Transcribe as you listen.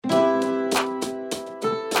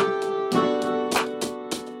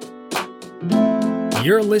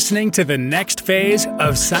You're listening to the next phase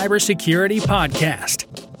of Cybersecurity Podcast.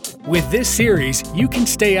 With this series, you can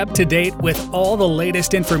stay up to date with all the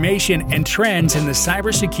latest information and trends in the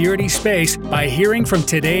cybersecurity space by hearing from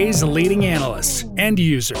today's leading analysts, end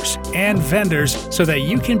users, and vendors so that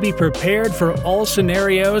you can be prepared for all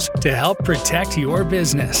scenarios to help protect your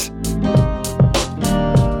business.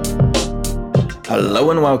 Hello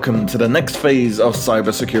and welcome to the next phase of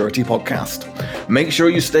Cybersecurity Podcast. Make sure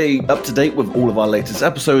you stay up to date with all of our latest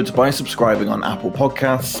episodes by subscribing on Apple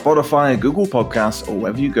Podcasts, Spotify, Google Podcasts, or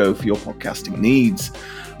wherever you go for your podcasting needs.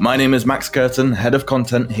 My name is Max Curtin, Head of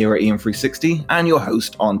Content here at EM360 and your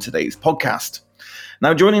host on today's podcast.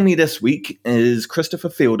 Now, joining me this week is Christopher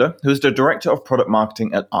Fielder, who's the Director of Product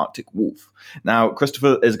Marketing at Arctic Wolf. Now,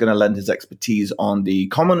 Christopher is going to lend his expertise on the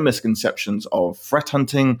common misconceptions of threat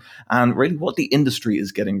hunting and really what the industry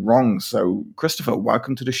is getting wrong. So, Christopher,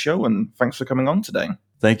 welcome to the show and thanks for coming on today.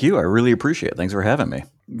 Thank you. I really appreciate it. Thanks for having me.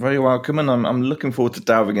 Very welcome. And I'm looking forward to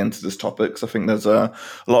diving into this topic because I think there's a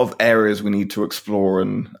lot of areas we need to explore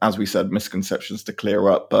and, as we said, misconceptions to clear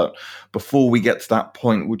up. But before we get to that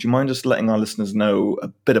point, would you mind just letting our listeners know a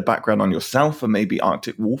bit of background on yourself and maybe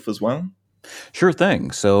Arctic Wolf as well? Sure thing.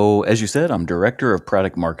 So, as you said, I'm Director of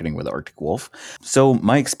Product Marketing with Arctic Wolf. So,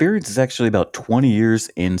 my experience is actually about 20 years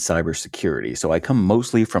in cybersecurity. So, I come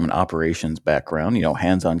mostly from an operations background,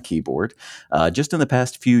 hands-on keyboard. Just in the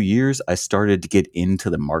past few years, I started to get into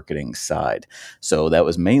the marketing side. So, that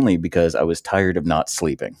was mainly because I was tired of not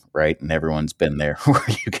sleeping, right? And everyone's been there where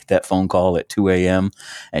you get that phone call at 2 a.m.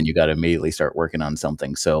 and you got to immediately start working on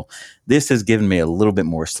something. So, this has given me a little bit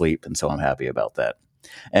more sleep, and so I'm happy about that.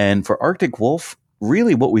 And for Arctic Wolf,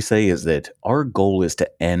 really what we say is that our goal is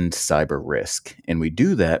to end cyber risk. And we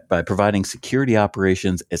do that by providing security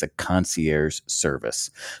operations as a concierge service.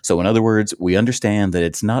 So in other words, we understand that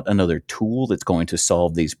it's not another tool that's going to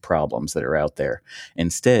solve these problems that are out there.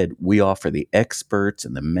 Instead, we offer the experts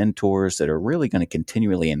and the mentors that are really going to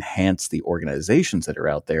continually enhance the organizations that are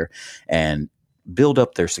out there and build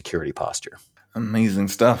up their security posture. Amazing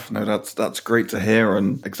stuff. No, that's great to hear,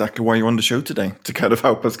 and exactly why you're on the show today, to kind of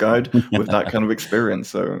help us guide with that kind of experience.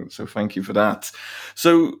 So thank you for that.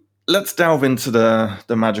 So let's delve into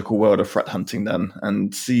the magical world of threat hunting then,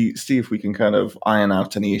 and see if we can kind of iron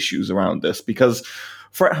out any issues around this, because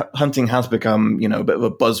threat hunting has become, a bit of a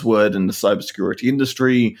buzzword in the cybersecurity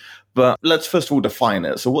industry. But let's first of all define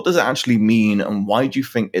it. So what does it actually mean, and why do you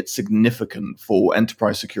think it's significant for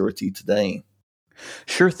enterprise security today?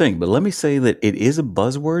 Sure thing. But let me say that it is a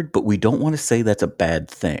buzzword, but we don't want to say that's a bad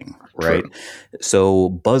thing, right? True.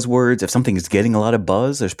 So buzzwords, if something is getting a lot of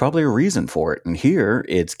buzz, there's probably a reason for it. And here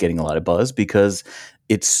it's getting a lot of buzz because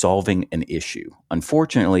it's solving an issue.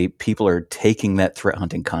 Unfortunately, people are taking that threat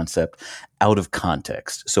hunting concept out of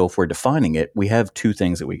context. So if we're defining it, we have two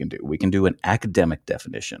things that we can do. We can do an academic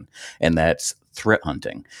definition, and that's threat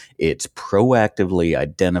hunting. It's proactively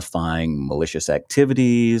identifying malicious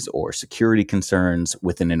activities or security concerns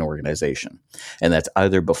within an organization. And that's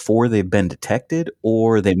either before they've been detected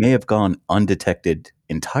or they may have gone undetected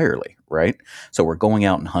entirely, right? So we're going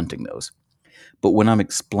out and hunting those. But when I'm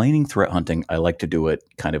explaining threat hunting, I like to do it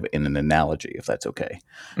kind of in an analogy, if that's okay.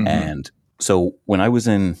 Mm-hmm. And so when I was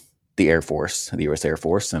in the Air Force, the U.S. Air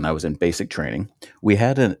Force, and I was in basic training, we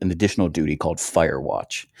had an additional duty called Fire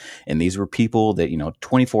Watch. And these were people that,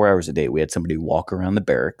 24 hours a day, we had somebody walk around the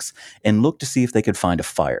barracks and look to see if they could find a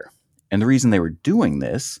fire. And the reason they were doing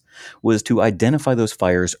this was to identify those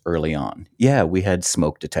fires early on. Yeah, we had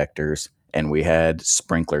smoke detectors and we had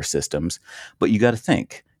sprinkler systems, but you got to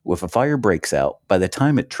think, if a fire breaks out, by the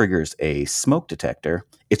time it triggers a smoke detector,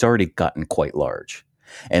 it's already gotten quite large.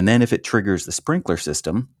 And then if it triggers the sprinkler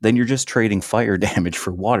system, then you're just trading fire damage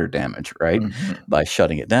for water damage, right? Mm-hmm. By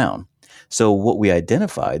shutting it down. So what we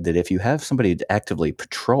identified that if you have somebody to actively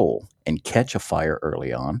patrol and catch a fire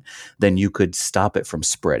early on, then you could stop it from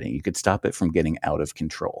spreading. You could stop it from getting out of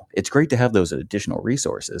control. It's great to have those additional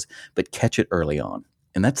resources, but catch it early on.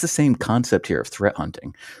 And that's the same concept here of threat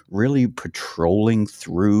hunting, really patrolling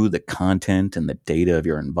through the content and the data of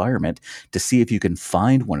your environment to see if you can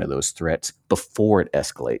find one of those threats before it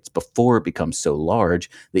escalates, before it becomes so large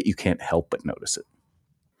that you can't help but notice it.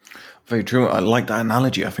 Very true. I like that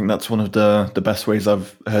analogy. I think that's one of the best ways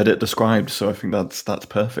I've heard it described. So I think that's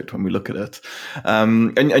perfect when we look at it.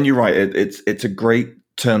 And you're right. It's a great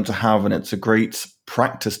term to have, and it's a great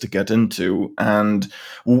practice to get into, and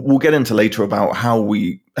we'll get into later about how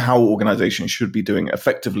organizations should be doing it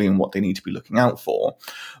effectively and what they need to be looking out for.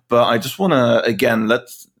 But I just want to, again,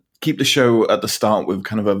 let's keep the show at the start with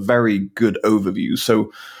kind of a very good overview.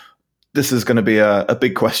 So this is going to be a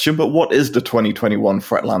big question, but what is the 2021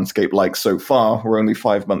 threat landscape like so far? We're only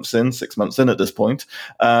 6 months in at this point.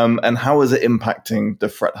 And how is it impacting the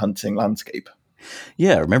threat hunting landscape?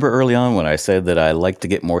 Yeah, remember early on when I said that I like to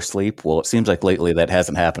get more sleep? Well, it seems like lately that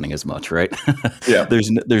hasn't happening as much, right? Yeah.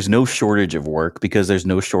 There's no shortage of work because there's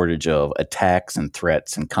no shortage of attacks and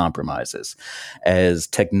threats and compromises. As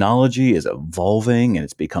technology is evolving and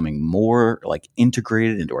it's becoming more like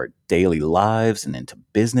integrated into our daily lives and into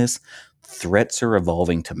business, threats are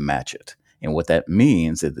evolving to match it. And what that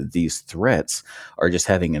means is that these threats are just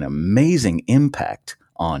having an amazing impact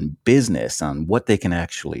on business, on what they can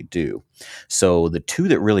actually do. So the two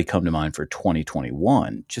that really come to mind for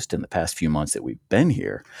 2021, just in the past few months that we've been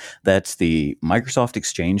here, that's the Microsoft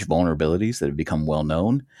Exchange vulnerabilities that have become well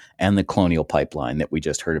known and the Colonial Pipeline that we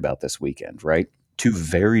just heard about this weekend, right? Two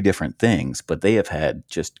very different things, but they have had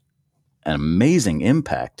just an amazing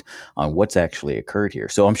impact on what's actually occurred here.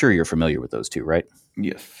 So I'm sure you're familiar with those two, right?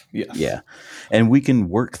 Yes. Yeah. And we can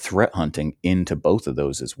work threat hunting into both of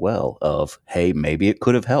those as well of, hey, maybe it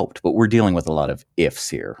could have helped, but we're dealing with a lot of ifs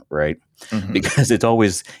here, right? Mm-hmm. Because it's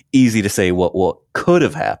always easy to say what could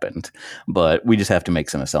have happened, but we just have to make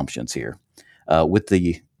some assumptions here. With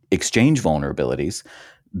the Exchange vulnerabilities,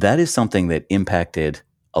 that is something that impacted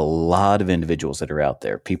a lot of individuals that are out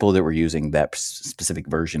there, people that were using that specific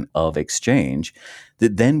version of Exchange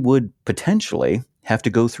that then would potentially have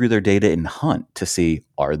to go through their data and hunt to see,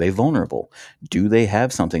 are they vulnerable? Do they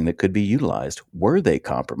have something that could be utilized? Were they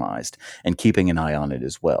compromised? And keeping an eye on it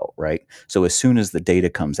as well, right? So as soon as the data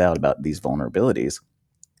comes out about these vulnerabilities,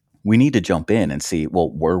 we need to jump in and see,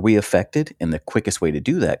 well, were we affected? And the quickest way to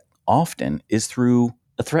do that often is through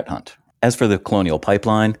a threat hunt. As for the Colonial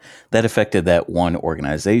Pipeline, that affected that one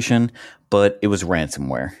organization, but it was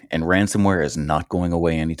ransomware. And ransomware is not going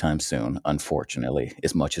away anytime soon, unfortunately,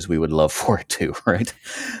 as much as we would love for it to, right?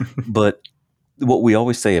 But what we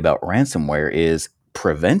always say about ransomware is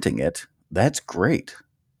preventing it, that's great,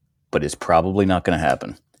 but it's probably not going to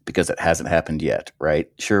happen because it hasn't happened yet,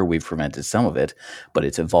 right? Sure, we've prevented some of it, but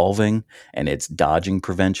it's evolving and it's dodging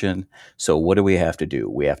prevention. So what do we have to do?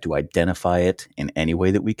 We have to identify it in any way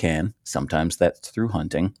that we can. Sometimes that's through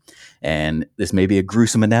hunting. And this may be a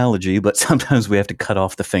gruesome analogy, but sometimes we have to cut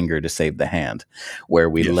off the finger to save the hand, where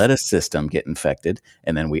we let a system get infected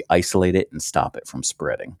and then we isolate it and stop it from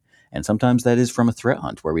spreading. And sometimes that is from a threat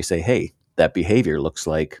hunt where we say, hey, that behavior looks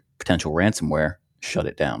like potential ransomware, shut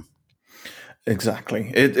it down.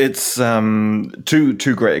 Exactly. It's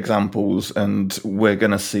two great examples, and we're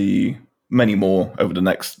going to see many more over the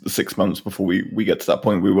next 6 months before we get to that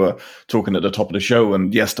point. We were talking at the top of the show,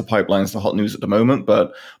 and yes, the pipeline's the hot news at the moment,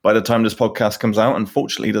 but by the time this podcast comes out,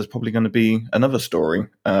 unfortunately, there's probably going to be another story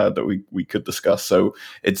that we could discuss. So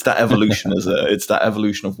it's that evolution, it's that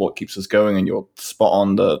evolution of what keeps us going, and you're spot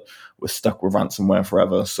on that we're stuck with ransomware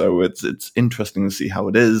forever. So it's interesting to see how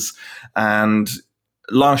it is. And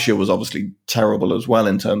last year was obviously terrible as well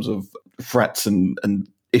in terms of threats and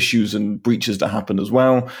issues and breaches that happened as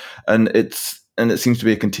well. And it seems to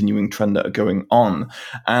be a continuing trend that are going on.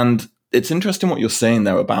 And it's interesting what you're saying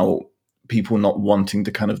there about people not wanting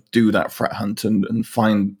to kind of do that threat hunt and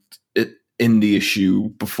find it in the issue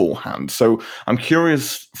beforehand. So I'm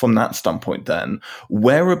curious from that standpoint then,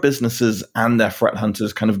 where are businesses and their threat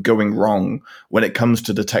hunters kind of going wrong when it comes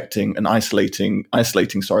to detecting and isolating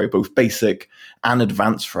both basic and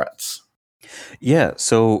advanced threats? Yeah.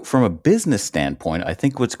 So, from a business standpoint, I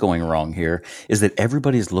think what's going wrong here is that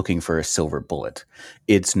everybody's looking for a silver bullet.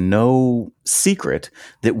 It's no secret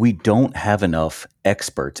that we don't have enough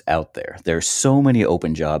experts out there. There's so many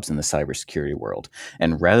open jobs in the cybersecurity world.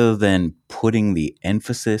 And rather than putting the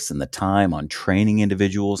emphasis and the time on training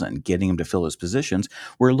individuals and getting them to fill those positions,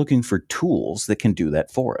 we're looking for tools that can do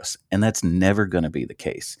that for us. And that's never going to be the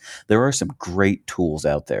case. There are some great tools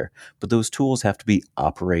out there, but those tools have to be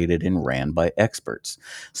operated and ran by experts.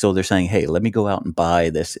 So they're saying, hey, let me go out and buy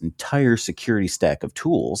this entire security stack of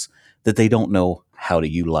tools that they don't know how to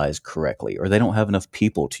utilize correctly, or they don't have enough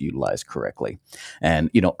people to utilize correctly.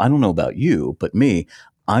 And, I don't know about you, but me,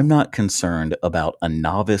 I'm not concerned about a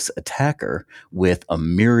novice attacker with a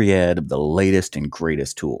myriad of the latest and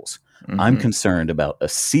greatest tools. Mm-hmm. I'm concerned about a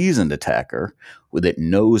seasoned attacker that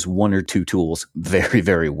knows one or two tools very,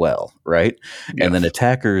 very well, right? Yes. And then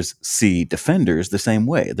attackers see defenders the same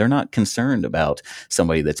way. They're not concerned about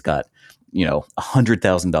somebody that's got,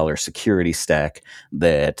 $100,000 security stack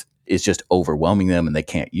that is just overwhelming them and they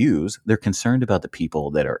can't use. They're concerned about the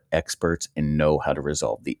people that are experts and know how to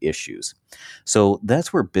resolve the issues. So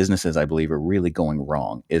that's where businesses, I believe, are really going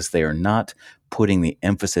wrong, is they are not putting the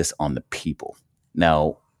emphasis on the people.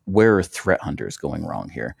 Now, where are threat hunters going wrong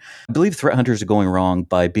here? I believe threat hunters are going wrong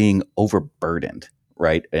by being overburdened,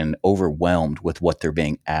 right? And overwhelmed with what they're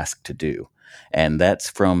being asked to do. And that's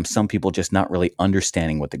from some people just not really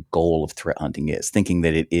understanding what the goal of threat hunting is, thinking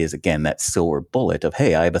that it is, again, that silver bullet of,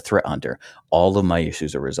 hey, I have a threat hunter. All of my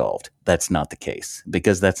issues are resolved. That's not the case,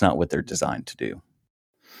 because that's not what they're designed to do.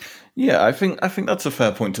 Yeah, I think that's a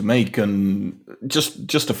fair point to make, and just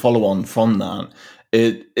to follow on from that,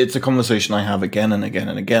 it's a conversation I have again and again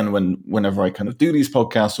and again whenever I kind of do these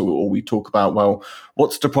podcasts or we talk about, well,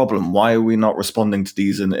 what's the problem? Why are we not responding to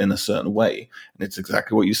these in a certain way? And it's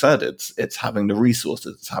exactly what you said. It's having the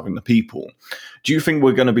resources, it's having the people. Do you think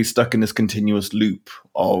we're going to be stuck in this continuous loop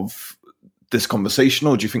of this conversation,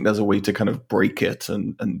 or do you think there's a way to kind of break it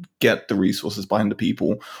and get the resources behind the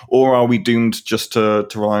people, or are we doomed just to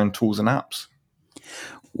rely on tools and apps?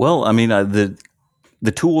 Well, I mean,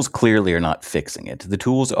 the tools clearly are not fixing it. The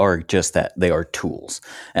tools are just that. They are tools.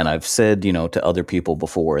 And I've said, to other people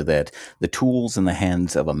before that the tools in the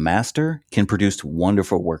hands of a master can produce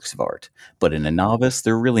wonderful works of art. But in a novice,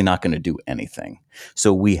 they're really not going to do anything.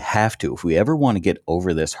 So we have to, if we ever want to get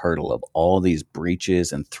over this hurdle of all these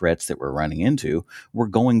breaches and threats that we're running into, we're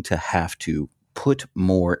going to have to put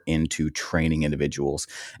more into training individuals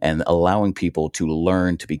and allowing people to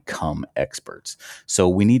learn to become experts. So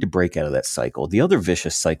we need to break out of that cycle. The other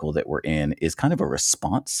vicious cycle that we're in is kind of a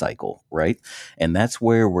response cycle, right? And that's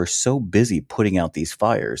where we're so busy putting out these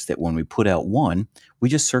fires that when we put out one, we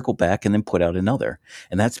just circle back and then put out another.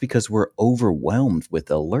 And that's because we're overwhelmed with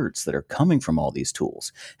alerts that are coming from all these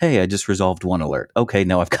tools. Hey, I just resolved one alert. Okay,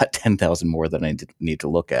 now I've got 10,000 more that I need to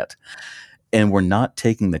look at. And we're not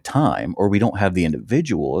taking the time, or we don't have the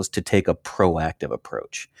individuals to take a proactive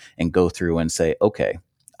approach and go through and say, okay,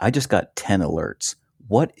 I just got 10 alerts.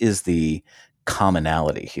 What is the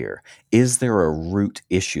commonality here? Is there a root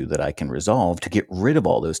issue that I can resolve to get rid of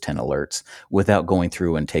all those 10 alerts without going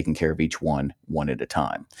through and taking care of each one at a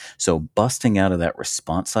time? So busting out of that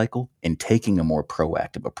response cycle and taking a more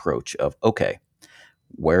proactive approach of, okay,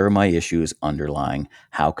 where are my issues underlying?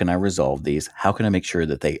 How can I resolve these? How can I make sure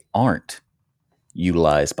that they aren't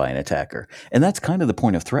utilized by an attacker? And that's kind of the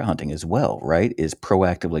point of threat hunting as well, right? Is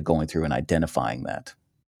proactively going through and identifying that.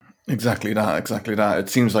 Exactly that. It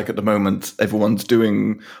seems like at the moment everyone's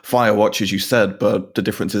doing Firewatch, as you said, but the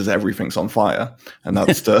difference is everything's on fire, and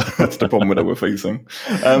that's that's the problem that we're facing.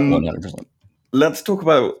 100%. Let's talk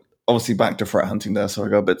about, obviously, back to threat hunting there. So I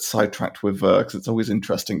got a bit sidetracked with because it's always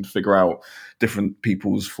interesting to figure out different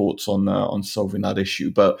people's thoughts on solving that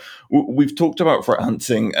issue. But we've talked about threat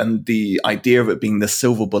hunting and the idea of it being the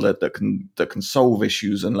silver bullet that can solve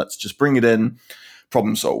issues, and let's just bring it in,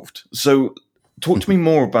 problem solved. So talk to me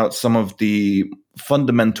more about some of the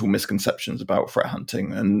fundamental misconceptions about threat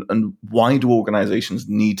hunting, and why do organizations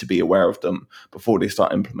need to be aware of them before they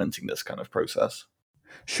start implementing this kind of process?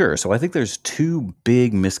 Sure. So I think there's two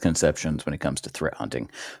big misconceptions when it comes to threat hunting.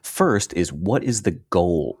 First is, what is the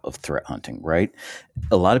goal of threat hunting, right?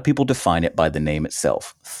 A lot of people define it by the name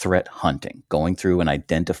itself, threat hunting, going through and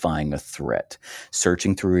identifying a threat,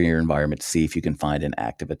 searching through your environment to see if you can find an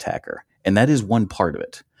active attacker. And that is one part of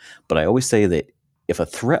it. But I always say that if a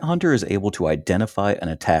threat hunter is able to identify an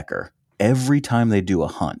attacker every time they do a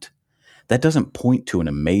hunt, that doesn't point to an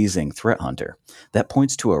amazing threat hunter. That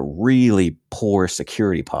points to a really poor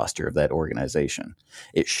security posture of that organization.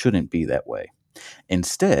 It shouldn't be that way.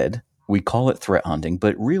 Instead, we call it threat hunting,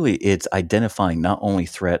 but really it's identifying not only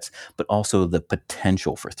threats, but also the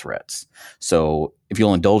potential for threats. So if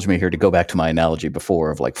you'll indulge me here to go back to my analogy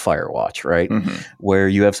before of like Firewatch, right? Mm-hmm. Where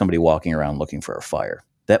you have somebody walking around looking for a fire.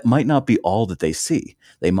 That might not be all that they see.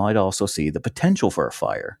 They might also see the potential for a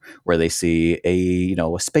fire, where they see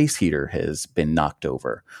a space heater has been knocked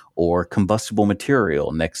over, or combustible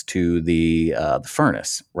material next to the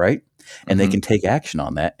furnace, right? And they can take action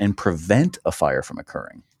on that and prevent a fire from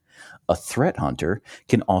occurring. A threat hunter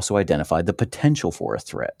can also identify the potential for a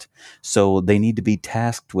threat. So they need to be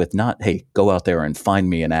tasked with not, hey, go out there and find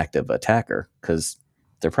me an active attacker, because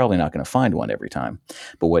they're probably not going to find one every time.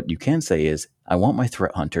 But what you can say is, I want my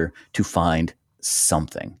threat hunter to find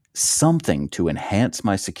something to enhance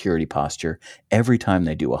my security posture every time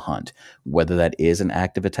they do a hunt, whether that is an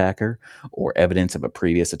active attacker or evidence of a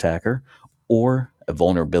previous attacker, or a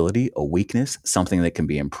vulnerability, a weakness, something that can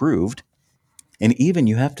be improved. And even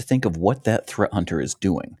you have to think of what that threat hunter is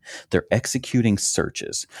doing. They're executing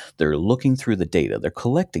searches. They're looking through the data. They're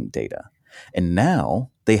collecting data. And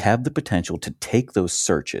now they have the potential to take those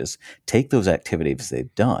searches, take those activities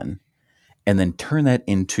they've done, and then turn that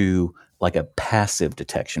into like a passive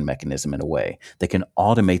detection mechanism in a way. They can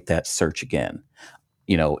automate that search again.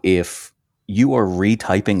 If you are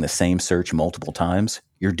retyping the same search multiple times,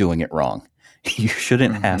 you're doing it wrong. You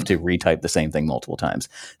shouldn't have to retype the same thing multiple times.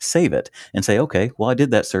 Save it and say, okay, well, I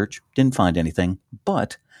did that search, didn't find anything,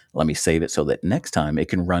 but let me save it so that next time it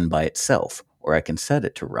can run by itself, or I can set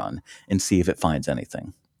it to run and see if it finds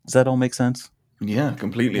anything. Does that all make sense? Yeah,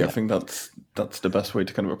 completely. Yeah. I think that's the best way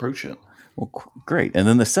to kind of approach it. Well, great. And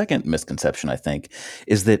then the second misconception, I think,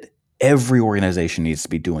 is that every organization needs to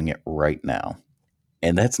be doing it right now.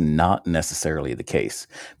 And that's not necessarily the case,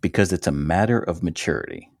 because it's a matter of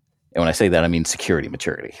maturity. And when I say that, I mean security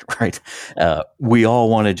maturity, right? We all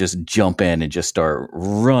want to just jump in and just start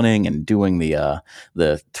running and doing the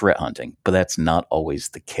threat hunting, but that's not always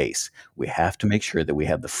the case. We have to make sure that we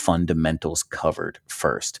have the fundamentals covered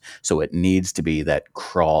first. So it needs to be that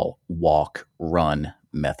crawl, walk, run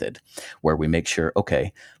method, where we make sure,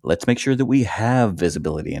 okay, let's make sure that we have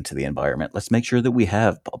visibility into the environment. Let's make sure that we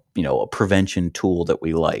have, a prevention tool that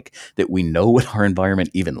we like, that we know what our environment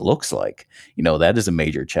even looks like. That is a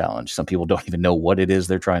major challenge. Some people don't even know what it is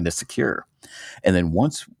they're trying to secure. And then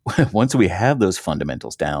once we have those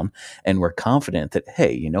fundamentals down and we're confident that,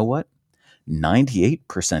 hey, you know what?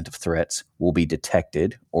 98% of threats will be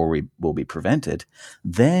detected or will be prevented,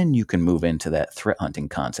 then you can move into that threat hunting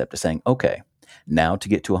concept of saying, okay, now to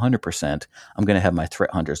get to 100%, I'm going to have my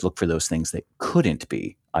threat hunters look for those things that couldn't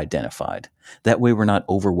be identified. That way we're not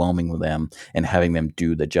overwhelming them and having them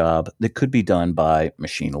do the job that could be done by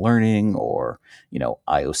machine learning or,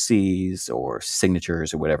 IOCs or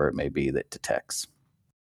signatures or whatever it may be that detects.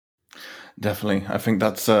 Definitely. I think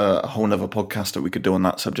that's a whole nother podcast that we could do on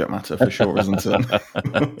that subject matter for sure, isn't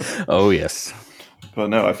it? Oh, yes. But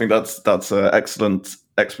no, I think that's an excellent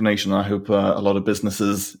explanation. I hope a lot of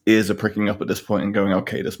businesses' ears are pricking up at this point and going,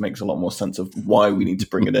 okay, this makes a lot more sense of why we need to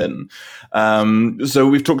bring it in. So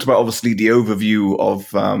we've talked about, obviously, the overview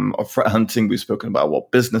of threat hunting. We've spoken about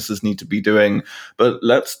what businesses need to be doing. But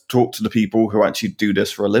let's talk to the people who actually do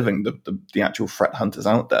this for a living, the actual threat hunters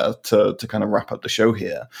out there, to kind of wrap up the show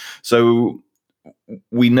here. So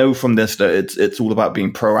we know from this that it's all about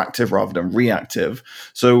being proactive rather than reactive.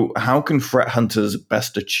 So how can threat hunters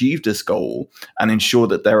best achieve this goal and ensure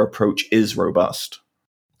that their approach is robust?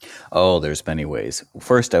 Oh, there's many ways.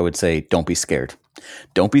 First, I would say don't be scared.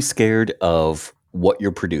 Don't be scared of what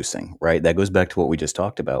you're producing, right? That goes back to what we just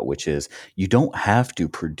talked about, which is you don't have to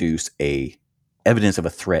produce evidence of a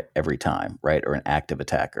threat every time, right? Or an active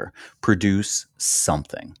attacker. Produce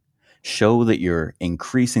something. Show that you're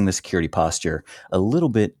increasing the security posture a little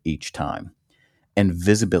bit each time. And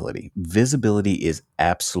visibility. Visibility is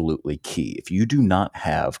absolutely key. If you do not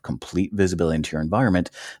have complete visibility into your environment,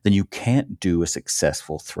 then you can't do a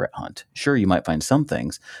successful threat hunt. Sure, you might find some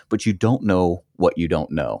things, but you don't know what you don't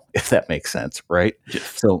know, if that makes sense, right?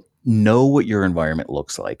 Yes. So know what your environment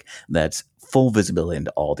looks like. That's full visibility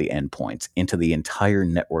into all the endpoints, into the entire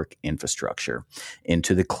network infrastructure,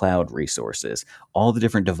 into the cloud resources, all the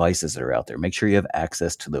different devices that are out there. Make sure you have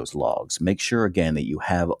access to those logs. Make sure, again, that you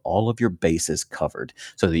have all of your bases covered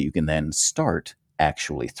so that you can then start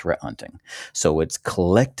actually threat hunting. So it's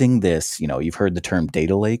collecting this, you've heard the term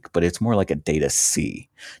data lake, but it's more like a data sea,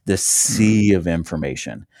 the sea of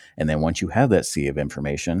information. And then once you have that sea of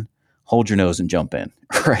information, hold your nose and jump in,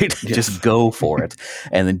 right? Yes. Just go for it.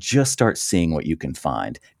 And then just start seeing what you can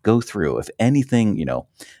find. Go through. If anything,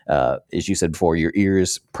 as you said before, your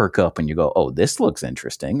ears perk up and you go, oh, this looks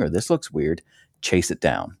interesting or this looks weird, chase it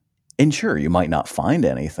down. And sure, you might not find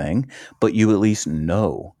anything, but you at least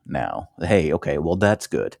know now, hey, okay, well, that's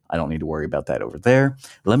good. I don't need to worry about that over there.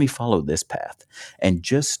 Let me follow this path and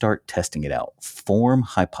just start testing it out. Form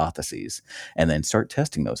hypotheses and then start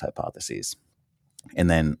testing those hypotheses. And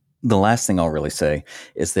then the last thing I'll really say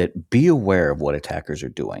is that be aware of what attackers are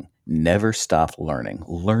doing. Never stop learning.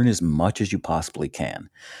 Learn as much as you possibly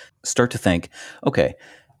can. Start to think, okay,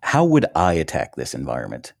 how would I attack this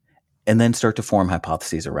environment? And then start to form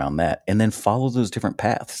hypotheses around that and then follow those different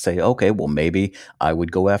paths. Say, okay, well, maybe I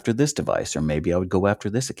would go after this device or maybe I would go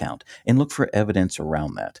after this account and look for evidence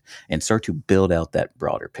around that and start to build out that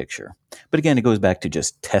broader picture. But again, it goes back to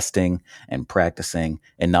just testing and practicing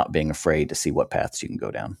and not being afraid to see what paths you can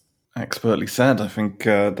go down. Expertly said. I think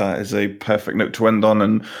that is a perfect note to end on,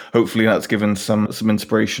 and hopefully that's given some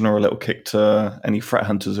inspiration or a little kick to any threat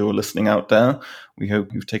hunters who are listening out there. We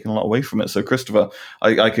hope you've taken a lot away from it. So, Christopher,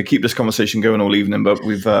 I could keep this conversation going all evening, but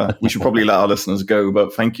we should probably let our listeners go.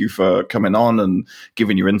 But thank you for coming on and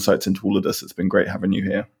giving your insights into all of this. It's been great having you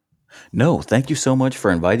here. No, thank you so much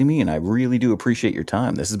for inviting me, and I really do appreciate your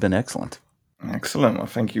time. This has been excellent. Excellent. Well,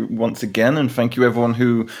 thank you once again, and thank you everyone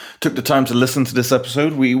who took the time to listen to this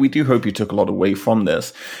episode. We do hope you took a lot away from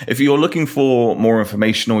this. If you're looking for more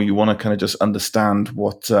information or you want to kind of just understand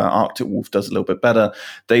what Arctic Wolf does a little bit better,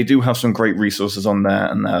 they do have some great resources on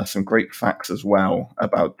there, and some great facts as well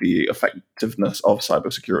about the effectiveness of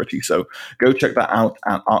cybersecurity. So go check that out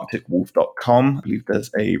at arcticwolf.com. I believe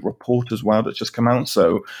there's a report as well that's just come out,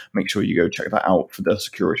 so make sure you go check that out for the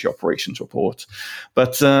security operations report.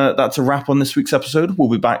 But that's a wrap on this week's episode. We'll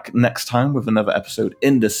be back next time with another episode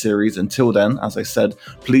in this series. Until then, as I said,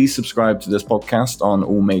 please subscribe to this podcast on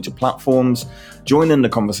all major platforms. Join in the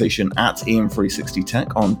conversation at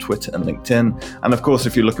EM360Tech on Twitter and LinkedIn. And of course,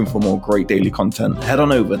 if you're looking for more great daily content, head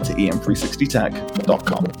on over to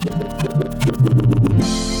em360tech.com.